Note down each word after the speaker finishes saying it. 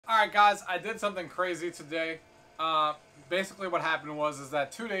Alright guys, I did something crazy today. Basically what happened was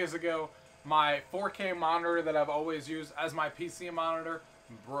that 2 days ago, my 4K monitor that I've always used as my PC monitor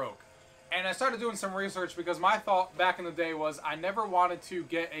broke. And I started doing some research because my thought back in the day was I never wanted to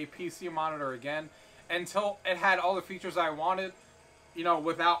get a PC monitor again until it had all the features I wanted, you know,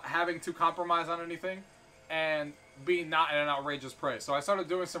 without having to compromise on anything and being not at an outrageous price. So I started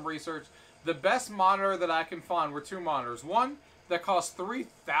doing some research. The best monitor that I can find were two monitors. One that cost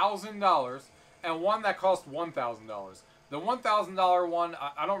 $3,000 and one that cost $1,000. The $1,000 one,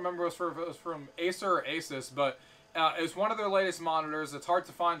 I don't remember if it was from Acer or Asus, but it's one of their latest monitors. It's hard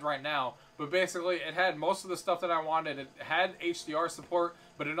to find right now, but basically it had most of the stuff that I wanted. It had HDR support,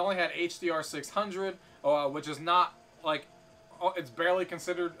 but it only had HDR 600, which is not like, it's barely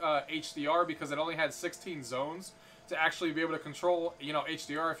considered HDR because it only had 16 zones to actually be able to control, you know,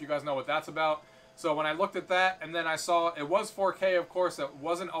 HDR, if you guys know what that's about. So when I looked at that, and then I saw it was 4K, of course. It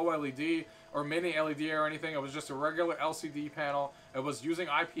wasn't OLED or mini LED or anything. It was just a regular LCD panel. It was using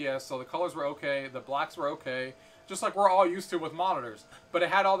IPS, so the colors were okay, the blacks were okay, just like we're all used to with monitors. But it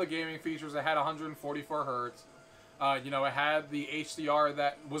had all the gaming features. It had 144 hertz. You know, it had the HDR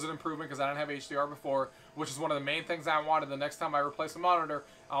that was an improvement because I didn't have HDR before, which is one of the main things I wanted. The next time I replaced a monitor,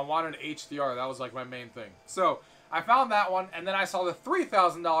 I wanted HDR. That was like my main thing. So I found that one, and then I saw the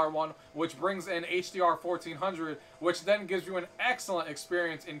 $3,000 one, which brings in HDR 1400, which then gives you an excellent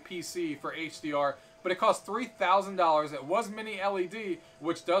experience in PC for HDR. But it costs $3,000. It was mini LED,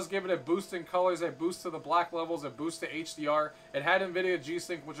 which does give it a boost in colors, a boost to the black levels, a boost to HDR. It had NVIDIA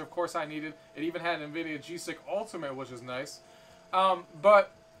G-Sync, which of course I needed. It even had NVIDIA G-Sync Ultimate, which is nice.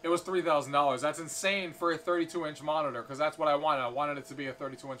 But it was $3,000. That's insane for a 32-inch monitor, because that's what I wanted. I wanted it to be a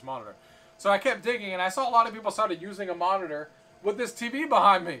 32-inch monitor. So I kept digging, and I saw a lot of people started using a monitor with this TV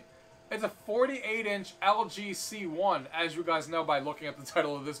behind me. It's a 48-inch LG C1, as you guys know by looking at the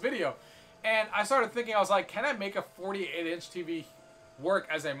title of this video. And I started thinking, I was like, can I make a 48-inch TV work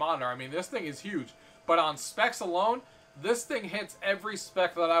as a monitor? I mean, this thing is huge. But on specs alone, this thing hits every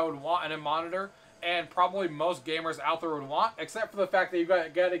spec that I would want in a monitor, and probably most gamers out there would want, except for the fact that you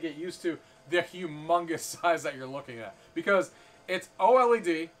got to get used to the humongous size that you're looking at. Because it's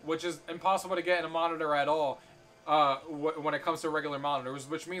OLED, which is impossible to get in a monitor at all when it comes to regular monitors,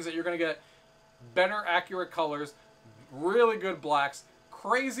 which means that you're going to get better accurate colors, really good blacks,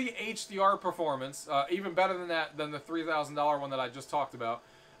 crazy HDR performance, even better than the $3,000 one that I just talked about.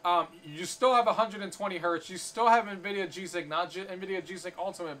 You still have 120 hertz. You still have NVIDIA G-Sync, not NVIDIA G-Sync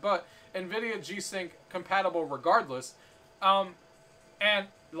Ultimate, but NVIDIA G-Sync compatible regardless. And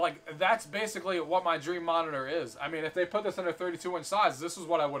like, that's basically what my dream monitor is. I mean, if they put this in a 32-inch size, this is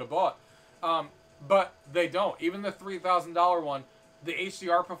what I would have bought. But they don't. Even the $3,000 one, the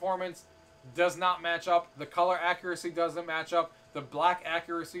HDR performance does not match up. The color accuracy doesn't match up. The black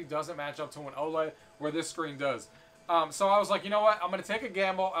accuracy doesn't match up to an OLED, where this screen does. So I was like, you know what? I'm going to take a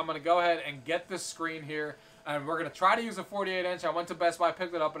gamble. I'm going to go ahead and get this screen here, and we're going to try to use a 48-inch. I went to Best Buy,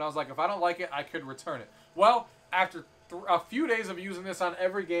 picked it up, and I was like, if I don't like it, I could return it. Well, after a few days of using this on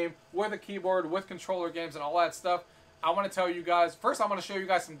every game, with a keyboard, with controller games, and all that stuff, I want to tell you guys, first I'm going to show you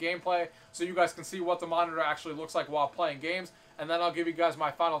guys some gameplay so you guys can see what the monitor actually looks like while playing games, and then I'll give you guys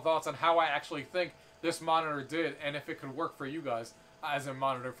my final thoughts on how I actually think this monitor did, and if it could work for you guys as a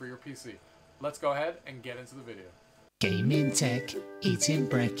monitor for your PC. Let's go ahead and get into the video. Gaming tech, eating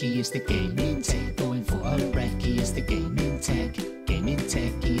brekkie is the gaming tech. Going for a brekkie is the gaming tech. Gaming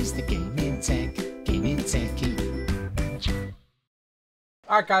techie is the gaming tech. Gaming techie.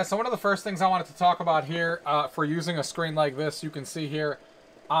 Alright guys, so one of the first things I wanted to talk about here for using a screen like this, you can see here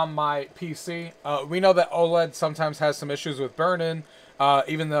on my PC. We know that OLED sometimes has some issues with burn-in,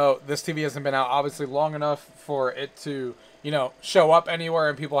 even though this TV hasn't been out obviously long enough for it to, you know, show up anywhere,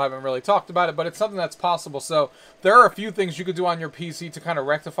 and people haven't really talked about it, but it's something that's possible. So there are a few things you could do on your PC to kind of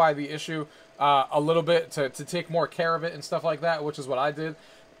rectify the issue a little bit, to take more care of it and stuff like that, which is what I did.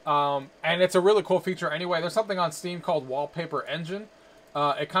 And it's a really cool feature anyway. There's something on Steam called Wallpaper Engine.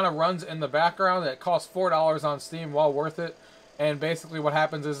 It kind of runs in the background. It costs $4 on Steam, well worth it. And basically what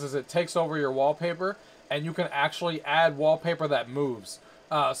happens is it takes over your wallpaper, and you can actually add wallpaper that moves.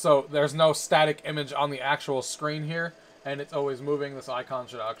 So there's no static image on the actual screen here, and it's always moving. This icon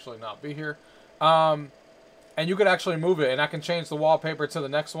should actually not be here. And you could actually move it, and I can change the wallpaper to the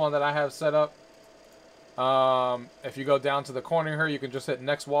next one that I have set up. If you go down to the corner here, you can just hit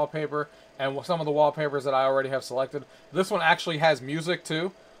next wallpaper, and some of the wallpapers that I already have selected. This one actually has music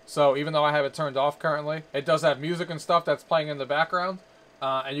too, so even though I have it turned off currently, it does have music and stuff that's playing in the background.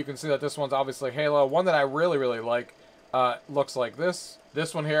 And you can see that this one's obviously Halo. One that I really like looks like this.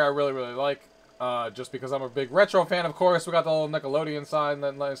 This one here I really like. just because I'm a big retro fan, of course. We got the little Nickelodeon side and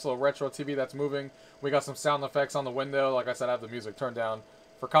that nice little retro TV that's moving. We got some sound effects on the window. Like I said, I have the music turned down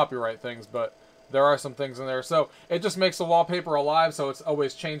for copyright things, but there are some things in there. So it just makes the wallpaper alive, so it's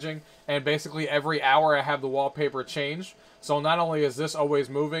always changing. And basically every hour I have the wallpaper change. So not only is this always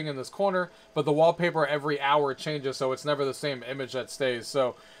moving in this corner, but the wallpaper every hour changes, so it's never the same image that stays.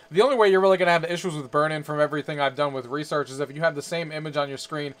 So the only way you're really going to have issues with burn-in from everything I've done with research is if you have the same image on your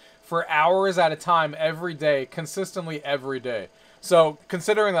screen for hours at a time every day, consistently every day. So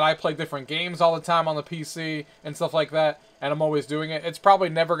considering that I play different games all the time on the PC and stuff like that, and I'm always doing it, it's probably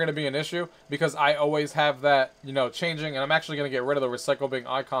never going to be an issue because I always have that, you know, changing. And I'm actually going to get rid of the recycle bin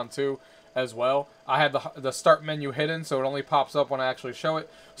icon too as well. I had the start menu hidden, so it only pops up when I actually show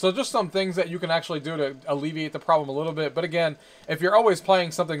it. So just some things that you can actually do to alleviate the problem a little bit. But again, if you're always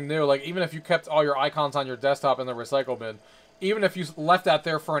playing something new, like even if you kept all your icons on your desktop in the recycle bin, even if you left that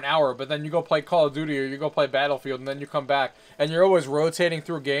there for an hour, but then you go play Call of Duty or you go play Battlefield and then you come back and you're always rotating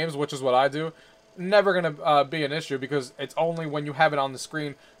through games, which is what I do, never going to be an issue because it's only when you have it on the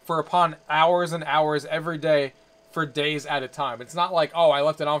screen for upon hours and hours every day for days at a time. It's not like, oh, I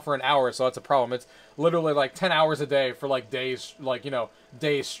left it on for an hour, so that's a problem. It's literally like 10 hours a day for like days, like, you know,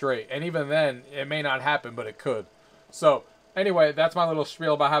 days straight. And even then, it may not happen, but it could. So anyway, that's my little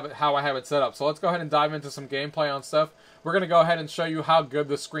spiel about how I have it set up. So let's go ahead and dive into some gameplay on stuff. We're going to go ahead and show you how good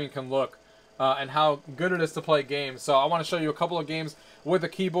the screen can look and how good it is to play games. So I want to show you a couple of games with the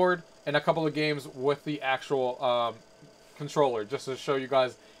keyboard and a couple of games with the actual controller, just to show you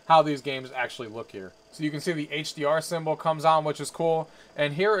guys how these games actually look here. So you can see the HDR symbol comes on, which is cool.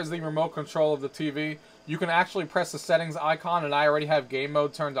 And here is the remote control of the TV. You can actually press the settings icon, and I already have game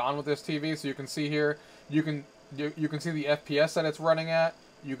mode turned on with this TV. So you can see here, you can see the FPS that it's running at.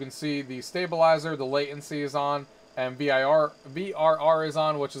 You can see the stabilizer, the latency is on, and VRR is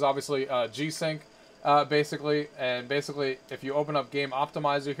on, which is obviously G-Sync, basically. And basically, if you open up Game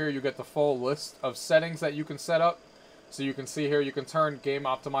Optimizer here, you get the full list of settings that you can set up. So you can see here, you can turn Game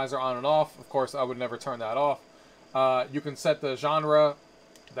Optimizer on and off. Of course, I would never turn that off. You can set the genre.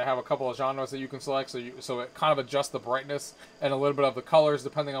 They have a couple of genres that you can select, so it kind of adjusts the brightness and a little bit of the colors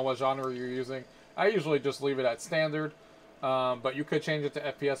depending on what genre you're using. I usually just leave it at standard, but you could change it to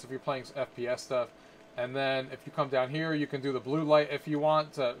FPS if you're playing FPS stuff. And then if you come down here, you can do the blue light if you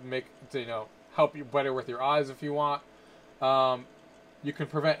want to you know, help you better with your eyes if you want. You can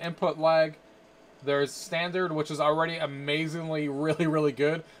prevent input lag. There's standard, which is already amazingly really, really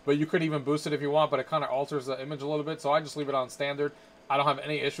good, but you could even boost it if you want, but it kind of alters the image a little bit, so I just leave it on standard. I don't have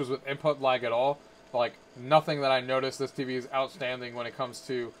any issues with input lag at all. Like, nothing that I noticed. This TV is outstanding when it comes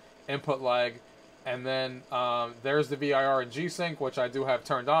to input lag. And then there's the VIR and G-Sync, which I do have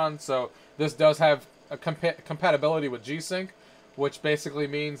turned on, so this does have a compatibility with G-Sync, which basically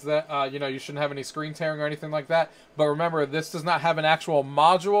means that, you know, you shouldn't have any screen tearing or anything like that. But remember, this does not have an actual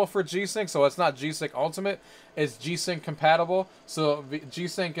module for G-Sync, so it's not G-Sync Ultimate. It's G-Sync compatible. So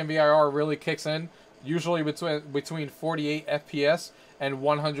G-Sync and VIR really kicks in, usually between 48 FPS and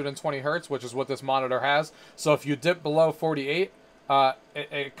 120 Hertz, which is what this monitor has. So if you dip below 48,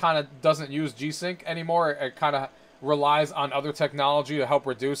 it kind of doesn't use G-Sync anymore. It kind of relies on other technology to help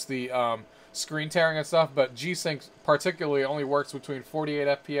reduce the screen tearing and stuff, but G-Sync particularly only works between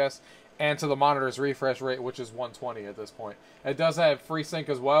 48 FPS and to the monitor's refresh rate, which is 120 at this point. It does have FreeSync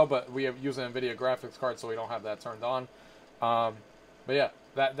as well, but we have used an NVIDIA graphics card, so we don't have that turned on. But yeah,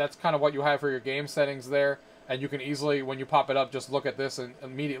 that's kind of what you have for your game settings there, and you can easily, when you pop it up, just look at this and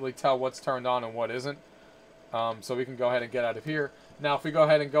immediately tell what's turned on and what isn't. So we can go ahead and get out of here. Now, if we go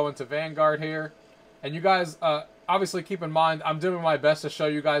ahead and go into Vanguard here, and you guys obviously keep in mind, I'm doing my best to show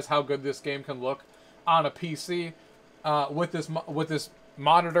you guys how good this game can look on a PC with this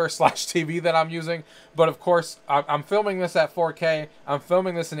monitor / TV that I'm using. But of course, I'm filming this at 4K. I'm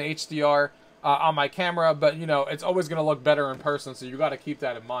filming this in HDR on my camera, but you know, it's always going to look better in person, so you got to keep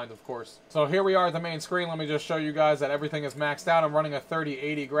that in mind, of course. So here we are at the main screen. Let me just show you guys that everything is maxed out. I'm running a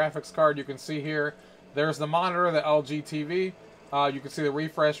 3080 graphics card. You can see here, there's the monitor, the LG TV. You can see the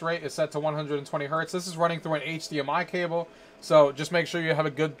refresh rate is set to 120 Hertz. This is running through an HDMI cable, so just make sure you have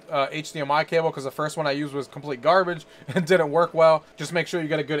a good HDMI cable, because the first one I used was complete garbage and didn't work well. Just make sure you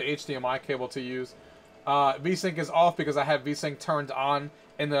get a good HDMI cable to use. VSync is off because I have VSync turned on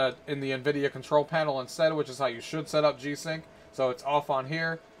in the NVIDIA control panel instead, which is how you should set up G-Sync. So it's off on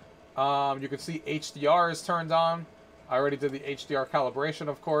here. You can see HDR is turned on. I already did the HDR calibration,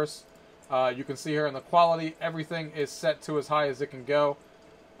 of course. You can see here in the quality, everything is set to as high as it can go.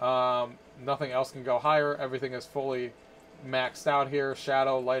 Nothing else can go higher. Everything is fully maxed out here.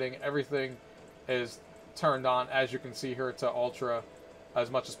 Shadow, lighting, everything is turned on, as you can see here, to ultra. as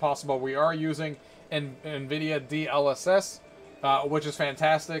much as possible. We are using NVIDIA DLSS, which is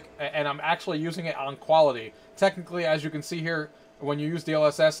fantastic, and I'm actually using it on quality. Technically, as you can see here, when you use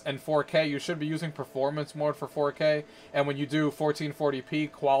DLSS and 4K, you should be using performance mode for 4K, and when you do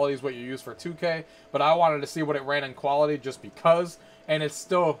 1440p, quality is what you use for 2K, but I wanted to see what it ran in quality just because, and it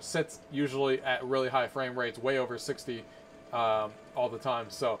still sits usually at really high frame rates, way over 60 all the time.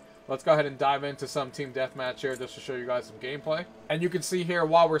 So let's go ahead and dive into some team deathmatch here just to show you guys some gameplay. And you can see here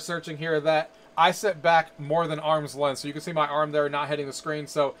while we're searching here that I sit back more than arm's length, so you can see my arm there not hitting the screen.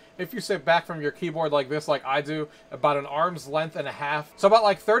 So if you sit back from your keyboard like this, like I do, about an arm's length and a half, so about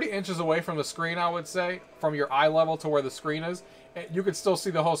like 30 inches away from the screen, I would say, from your eye level to where the screen is, you can still see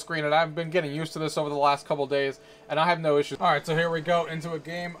the whole screen. And I've been getting used to this over the last couple days, and I have no issues. All right, so here we go into a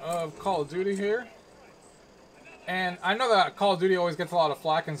game of Call of Duty here. And I know that Call of Duty always gets a lot of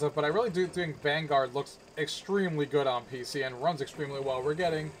flack and stuff, but I really do think Vanguard looks extremely good on PC and runs extremely well. We're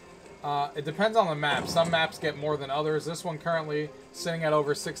getting... it depends on the map. Some maps get more than others. This one currently sitting at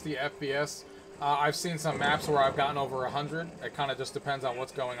over 60 FPS. I've seen some maps where I've gotten over 100. It kind of just depends on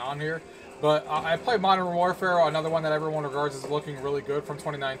what's going on here. But I played Modern Warfare, another one that everyone regards as looking really good from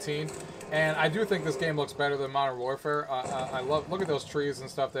 2019. And I do think this game looks better than Modern Warfare. I look at those trees and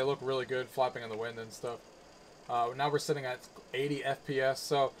stuff. They look really good flapping in the wind and stuff. Now we're sitting at 80 FPS.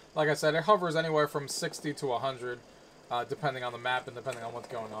 So, like I said, it hovers anywhere from 60 to 100. Depending on the map and depending on what's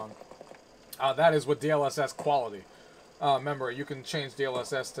going on. That is with DLSS quality. Remember, you can change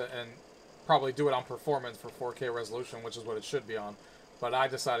DLSS and probably do it on performance for 4K resolution, which is what it should be on. But I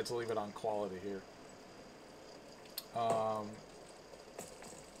decided to leave it on quality here.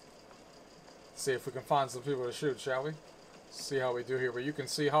 See if we can find some people to shoot, shall we? See how we do here. But you can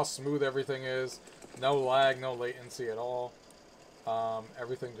see how smooth everything is. No lag, no latency at all.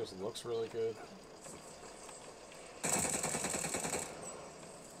 Everything just looks really good.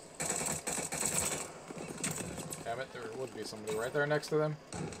 Damn it, there would be somebody right there next to them.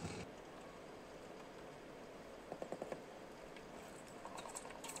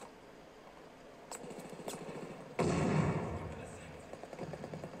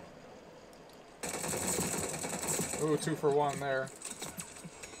 Ooh, 2 for 1 there.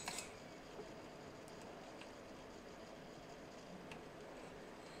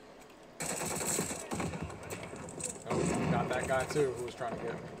 Oh, got that guy too who was trying to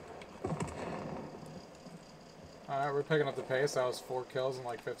get me. Alright, we're picking up the pace. That was 4 kills in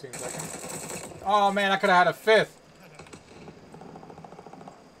like 15 seconds. Oh man, I could have had a 5th.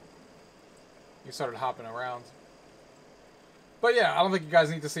 You started hopping around. But yeah, I don't think you guys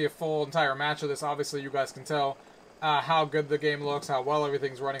need to see a full entire match of this. Obviously, you guys can tell how good the game looks, how well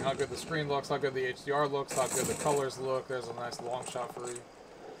everything's running, how good the screen looks, how good the HDR looks, how good the colors look. There's a nice long shot for you.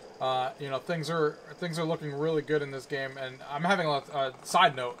 You know, things are looking really good in this game, and I'm having a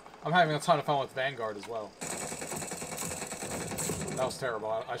side note. I'm having a ton of fun with Vanguard as well. That was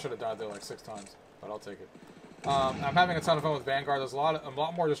terrible. I should have died there like 6 times, but I'll take it. I'm having a ton of fun with Vanguard. There's a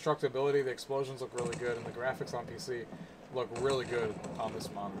lot more destructibility. The explosions look really good, and the graphics on PC look really good on this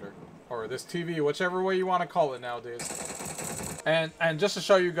monitor. Or this TV, whichever way you want to call it nowadays. And just to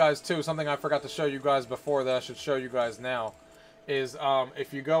show you guys too, something I forgot to show you guys before that I should show you guys now, is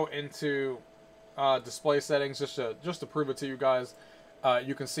if you go into display settings, just to prove it to you guys,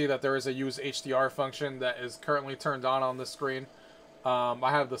 you can see that there is a use HDR function that is currently turned on this screen.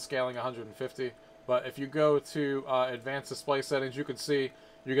 I have the scaling 150, but if you go to advanced display settings, you can see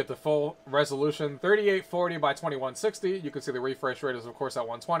you get the full resolution 3840 by 2160. You can see the refresh rate is of course at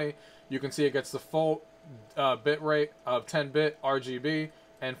 120. You can see it gets the full bit rate of 10-bit RGB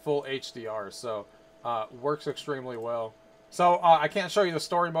and full HDR. So works extremely well. So I can't show you the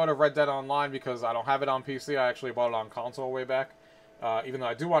story mode of Red Dead Online because I don't have it on PC. I actually bought it on console way back. Even though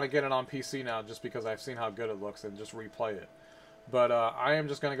I do want to get it on PC now just because I've seen how good it looks and just replay it. But I am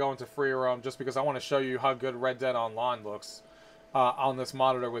just going to go into free roam just because I want to show you how good Red Dead Online looks on this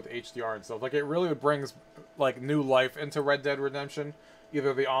monitor with HDR and stuff. Like, it really brings like new life into Red Dead Redemption,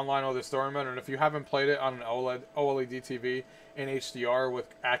 either the online or the story mode. And if you haven't played it on an OLED TV in HDR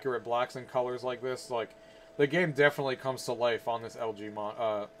with accurate blacks and colors like this, like, the game definitely comes to life on this LG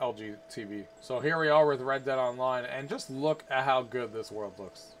TV. So here we are with Red Dead Online, and just look at how good this world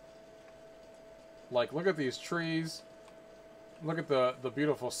looks. Like, look at these trees. Look at the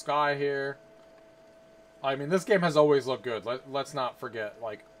beautiful sky here. I mean, this game has always looked good. Let's not forget.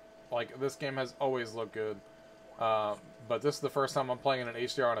 Like this game has always looked good. But this is the first time I'm playing in an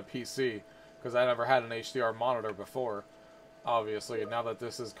HDR on a PC, because I never had an HDR monitor before, obviously. And now that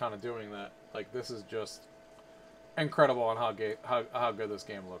this is kind of doing that, like, this is just incredible on how good this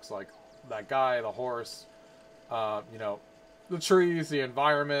game looks. Like, that guy, the horse, you know, the trees, the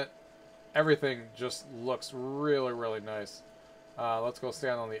environment, everything just looks really, really nice. Let's go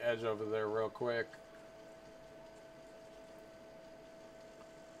stand on the edge over there real quick.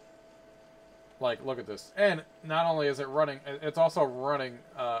 Like, look at this. And not only is it running, it's also running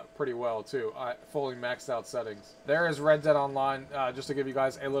pretty well, too. Fully maxed out settings. There is Red Dead Online, just to give you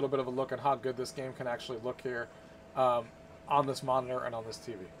guys a little bit of a look at how good this game can actually look here on this monitor and on this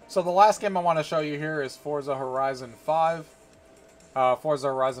TV. So the last game I want to show you here is Forza Horizon 5. Forza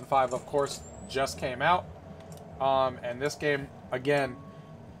Horizon 5, of course, just came out. And this game, again,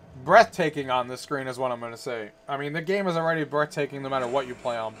 breathtaking on this screen is what I'm going to say. I mean, the game is already breathtaking no matter what you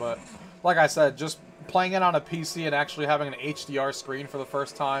play on, but like I said, just playing it on a PC and actually having an HDR screen for the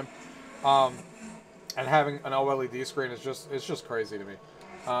first time, and having an OLED screen is just crazy to me.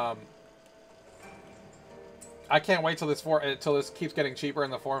 I can't wait till this keeps getting cheaper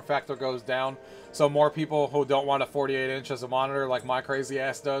and the form factor goes down, so more people who don't want a 48-inch as a monitor like my crazy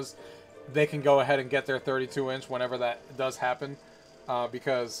ass does, they can go ahead and get their 32-inch whenever that does happen.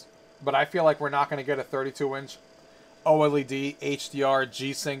 But I feel like we're not going to get a 32-inch OLED HDR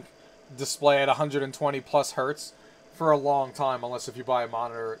G-Sync display at 120 plus hertz for a long time, unless if you buy a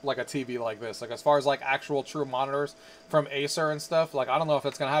monitor like a TV like this. Like, as far as like actual true monitors from Acer and stuff, like, I don't know if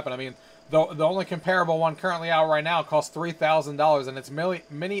it's gonna happen. I mean, the only comparable one currently out right now costs $3,000, and it's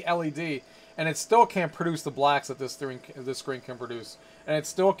mini LED, and it still can't produce the blacks that this screen can produce, and it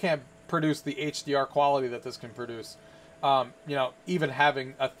still can't produce the HDR quality that this can produce. You know, even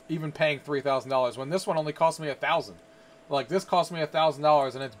paying $3,000 when this one only cost me $1,000. Like, this cost me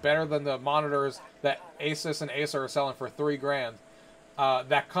 $1,000, and it's better than the monitors that Asus and Acer are selling for $3 grand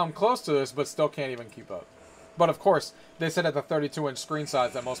that come close to this, but still can't even keep up. But of course, they sit at the 32-inch screen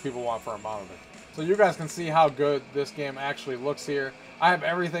size that most people want for a monitor. So you guys can see how good this game actually looks here. I have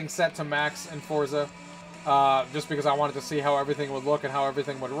everything set to max in Forza, just because I wanted to see how everything would look and how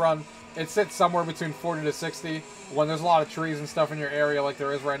everything would run. It sits somewhere between 40 to 60. When there's a lot of trees and stuff in your area like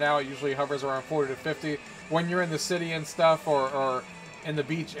there is right now, it usually hovers around 40 to 50. When you're in the city and stuff, or in the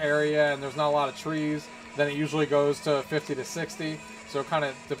beach area and there's not a lot of trees, then it usually goes to 50 to 60. So it kind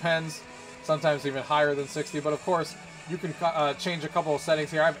of depends. Sometimes even higher than 60. But of course, you can change a couple of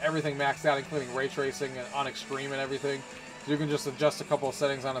settings here. I have everything maxed out, including ray tracing and on extreme and everything. So you can just adjust a couple of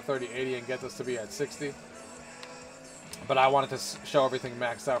settings on a 3080 and get this to be at 60. But I wanted to show everything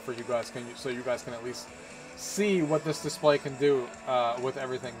maxed out for you guys, so you guys can at least see what this display can do with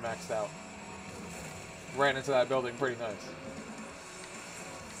everything maxed out. Ran into that building pretty nice.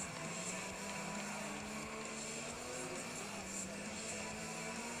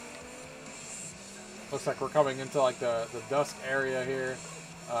 Looks like we're coming into like the dusk area here,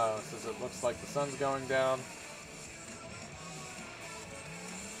 since it looks like the sun's going down.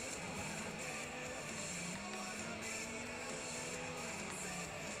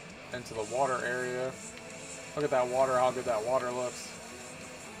 Into the water area. Look at that water, how good that water looks.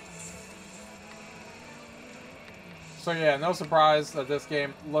 So yeah, no surprise that this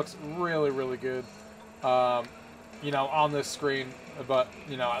game looks really, really good, you know, on this screen. But,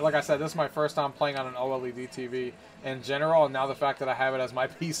 you know, like I said, this is my first time playing on an OLED TV in general, and now the fact that I have it as my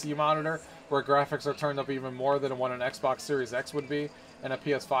PC monitor, where graphics are turned up even more than what an Xbox Series X would be and a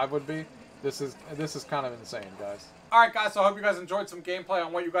PS5 would be, this is kind of insane, guys. Alright guys, so I hope you guys enjoyed some gameplay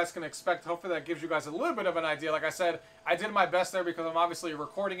on what you guys can expect. Hopefully that gives you guys a little bit of an idea. Like I said, I did my best there because I'm obviously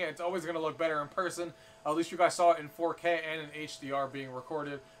recording it. It's always going to look better in person. At least you guys saw it in 4K and in HDR being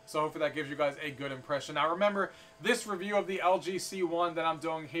recorded. So hopefully that gives you guys a good impression. Now remember, this review of the LG C1 that I'm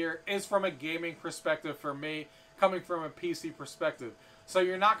doing here is from a gaming perspective for me, coming from a PC perspective. So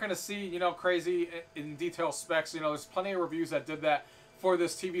you're not going to see, you know, crazy in detail specs. You know, there's plenty of reviews that did that for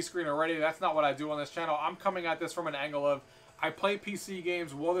this TV screen already. That's not what I do on this channel. I'm coming at this from an angle of, I play PC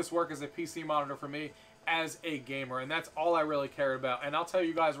games. Will this work as a PC monitor for me as a gamer? And that's all I really care about. And I'll tell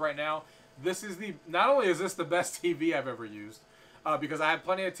you guys right now, this is not only is this the best TV I've ever used, because I have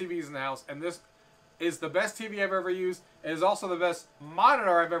plenty of TVs in the house, and this is the best TV I've ever used. It is also the best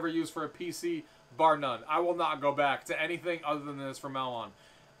monitor I've ever used for a PC, bar none. I will not go back to anything other than this from now on.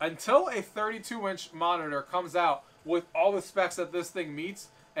 Until a 32-inch monitor comes out with all the specs that this thing meets,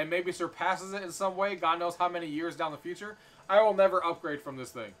 and maybe surpasses it in some way, God knows how many years down the future, I will never upgrade from this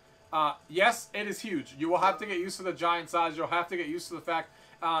thing. Yes, it is huge. You will have to get used to the giant size. You'll have to get used to the fact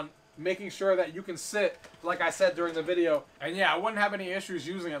making sure that you can sit, like I said during the video. And yeah, I wouldn't have any issues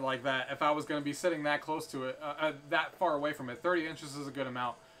using it like that if I was going to be sitting that close to it, that far away from it. 30 inches is a good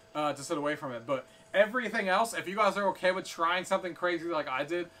amount to sit away from it. But everything else, if you guys are okay with trying something crazy like I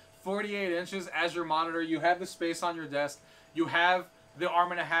did, 48 inches as your monitor, you have the space on your desk, you have the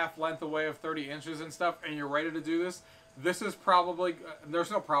arm and a half length away of 30 inches and stuff, and you're ready to do this, This is probably,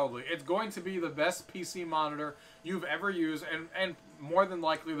 there's no probably, it's going to be the best PC monitor you've ever used, and more than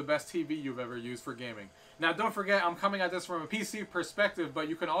likely the best TV you've ever used for gaming. Now, don't forget, I'm coming at this from a PC perspective, but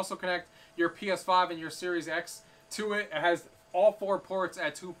you can also connect your PS5 and your Series X to it. It has all 4 ports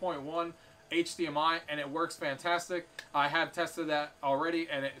at 2.1 HDMI, and it works fantastic. I have tested that already,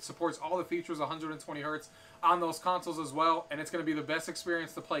 and it supports all the features 120 Hz on those consoles as well, and it's going to be the best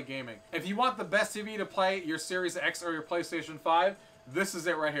experience to play gaming. If you want the best TV to play your Series X or your PlayStation 5, this is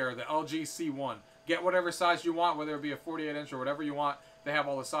it right here, the LG C1. Get whatever size you want, whether it be a 48-inch or whatever you want. They have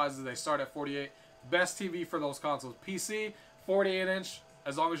all the sizes. They start at 48. Best TV for those consoles. PC, 48-inch,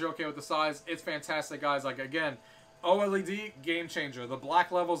 as long as you're okay with the size. It's fantastic, guys. Like, again, OLED, game changer. The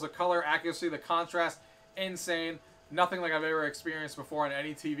black levels, the color accuracy, the contrast, insane. Nothing like I've ever experienced before on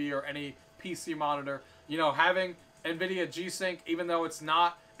any TV or any PC monitor. You know, having NVIDIA G-Sync, even though it's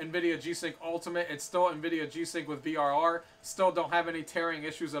not NVIDIA G-Sync Ultimate, it's still NVIDIA G-Sync with VRR. Still don't have any tearing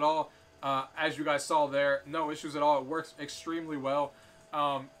issues at all. As you guys saw there, no issues at all. It works extremely well.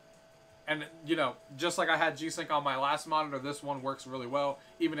 And, you know, just like I had G-Sync on my last monitor, this one works really well.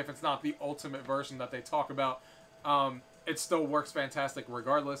 Even if it's not the ultimate version that they talk about, it still works fantastic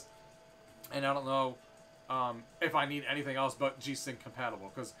regardless. And I don't know if I need anything else but G-Sync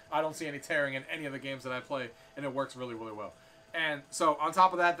compatible, because I don't see any tearing in any of the games that I play, and it works really, really well. And so on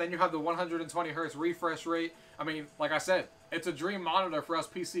top of that, then you have the 120 Hz refresh rate. I mean, like I said, it's a dream monitor for us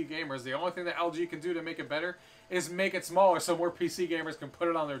PC gamers. The only thing that LG can do to make it better is make it smaller so more PC gamers can put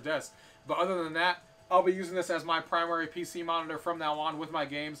it on their desk. But other than that, I'll be using this as my primary PC monitor from now on with my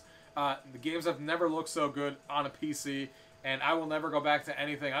games. The games have never looked so good on a PC, and I will never go back to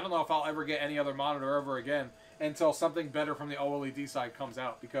anything. I don't know if I'll ever get any other monitor ever again until something better from the OLED side comes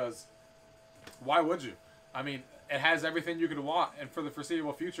out, because why would you? I mean, it has everything you could want and for the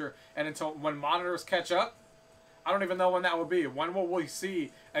foreseeable future, and until when monitors catch up, I don't even know when that will be. When will we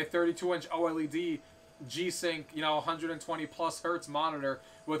see a 32-inch OLED G-Sync, you know, 120 plus hertz monitor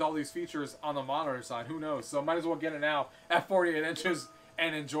with all these features on the monitor side? Who knows? So might as well get it now at 48 inches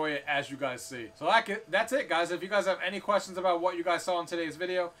and enjoy it as you guys see. So that's it, guys. If you guys have any questions about what you guys saw in today's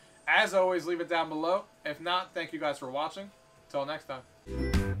video, as always, leave it down below. If not, thank you guys for watching. Till next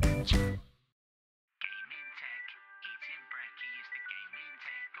time.